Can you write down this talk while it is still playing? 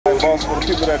Boss, for the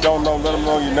people that don't know, let them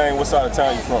know your name. What side of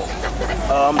town you from?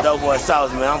 I'm Doughboy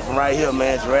South, man. I'm from right here,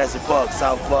 man. Jurassic Park,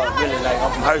 South Park. Really, like,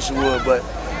 I'm from Hersheywood, but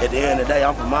at the end of the day,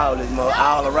 I'm from all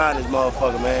around this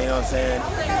motherfucker, man. You know what I'm saying?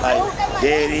 Like,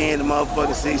 dead end, the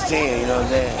motherfucker 610, you know what I'm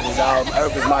saying? It's all,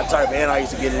 Earth is my turf, and I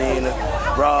used to get it in the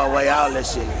Broadway, all that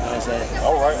shit, you know what I'm saying?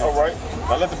 All right.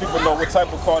 Now let the people know what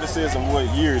type of car this is and what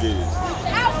year it is.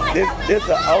 This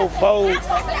a 04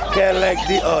 Cadillac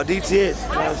DTS, you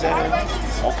know what I'm saying?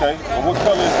 Okay, and what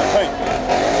color is the paint?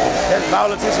 That's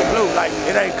politician blue. Like,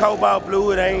 it ain't cobalt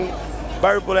blue, it ain't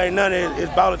purple, ain't none of it.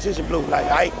 It's politician blue. Like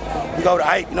Ike, you go to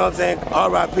Ike, you know what I'm saying?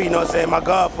 R.I.P., you know what I'm saying? My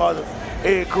godfather,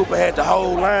 Ed Cooper, had the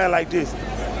whole line like this.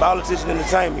 Politician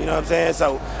entertainment, you know what I'm saying?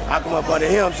 So I come up under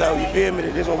him, so you feel me?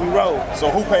 This is what we roll. So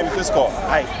who painted this car?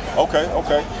 Ike. Okay.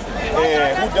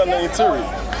 And who done the interior?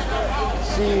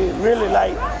 She really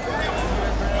like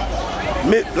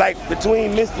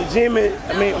between Mr. Jimmy,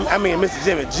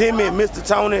 Mr. Jimmy, Mr.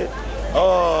 Tony,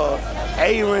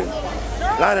 Aaron,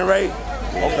 Lonnie Ray.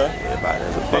 Okay.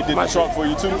 They did the trunk for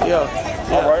you too? Yeah.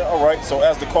 All right. So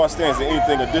as the car stands, is there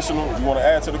anything additional you want to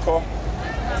add to the car?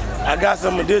 I got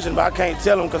some addition, but I can't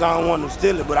tell them because I don't want them to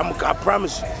steal it. But I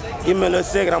promise you, give me a little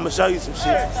second, I'm gonna show you some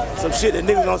shit. Some shit that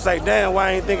niggas gonna say, damn, why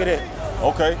I ain't think of that?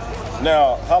 Okay.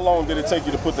 Now, how long did it take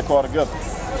you to put the car together?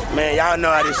 Man, y'all know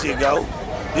how this shit go.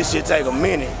 This shit take a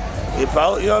minute. You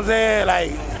know what I'm saying?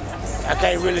 Like, I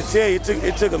can't really tell you.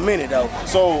 It took a minute though.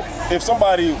 So if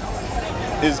somebody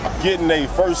is getting their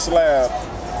first slab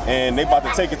and they about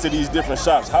to take it to these different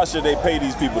shops, how should they pay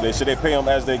these people? Should they pay them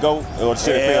as they go, or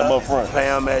should they pay them up front? Pay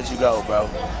them as you go, bro.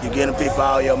 You giving people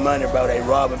all your money, bro. They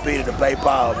robbing Peter to pay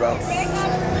Paul, bro.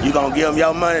 You gonna give them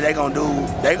your money, they gonna do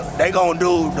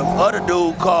the other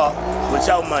dude car with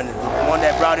your money, the one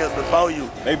that brought it before you.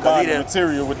 They buy the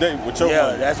material with your money.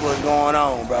 Yeah, that's what's going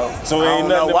on, bro. So I ain't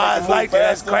don't know why it's like that.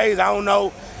 That's faster? crazy. I don't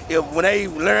know if when they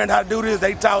learned how to do this,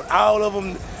 they taught all of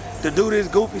them to do this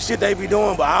goofy shit they be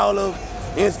doing, but all of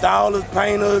installers,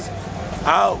 painters,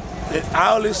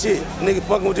 all this shit, nigga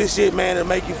fucking with this shit, man, to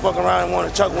make you fuck around and want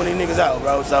to choke one of these niggas out,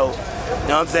 bro. So, you know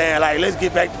what I'm saying? Like, let's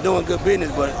get back to doing good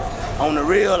business, but on the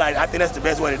real, like, I think that's the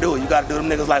best way to do it. You gotta do them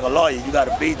niggas like a lawyer. You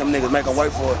gotta feed them niggas, make them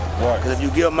work for it. Right. Because if you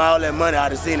give them all that money,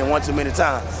 I'd have seen it one too many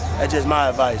times. That's just my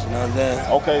advice, you know what I'm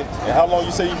saying? Okay, and how long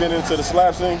you say you been into the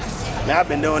slab scene? Man, I've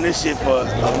been doing this shit for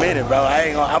a minute, bro.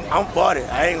 I'm 40.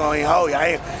 I ain't gonna even hold you.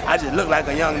 I just look like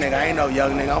a young nigga. I ain't no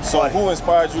young nigga. I'm 40. So who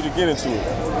inspired you to get into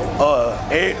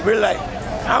it? Really, like,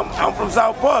 I'm from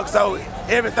South Park, so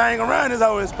everything around this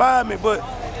over inspired me. But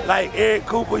like Ed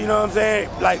Cooper, you know what I'm saying?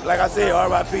 Like I said,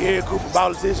 R.I.P. Ed Cooper,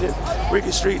 politician,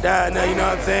 Ricky Street down there, you know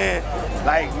what I'm saying?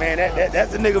 Like, man,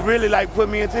 that's the nigga really like put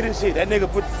me into this shit. That nigga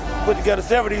put together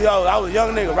several of these hoes. I was a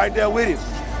young nigga right there with him.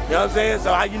 You know what I'm saying?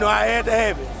 So I had to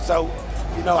have it. So,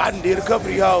 I done did a couple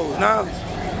of these hoes now. You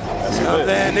know what I'm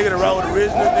saying? Nigga done rode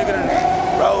original, nigga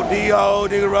done rode D-Ho,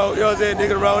 nigga rode, you know what I'm saying? Nigga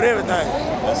done rode everything.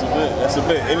 That's a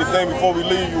bit. Anything before we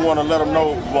leave, you want to let them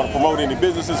know, you want to promote any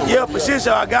businesses? Or yeah, for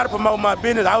sure, I got to promote my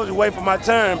business. I was just waiting for my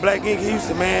turn. Black Ink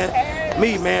Houston, man.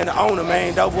 Me, man, the owner,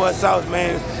 man. Doughboy South,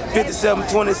 man.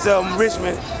 5727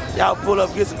 Richmond. Y'all pull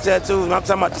up, get some tattoos. I'm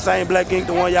talking about the same Black Ink,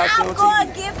 the one y'all see on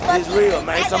TV. It's real,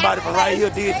 man. Somebody from right here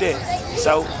did that.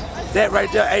 So, that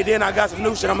right there. Hey, then I got some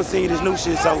new shit. I'm going to send you this new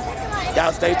shit. So,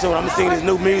 y'all stay tuned. I'm going to sing this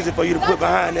new music for you to put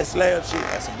behind that slab shit.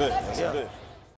 That's a bit.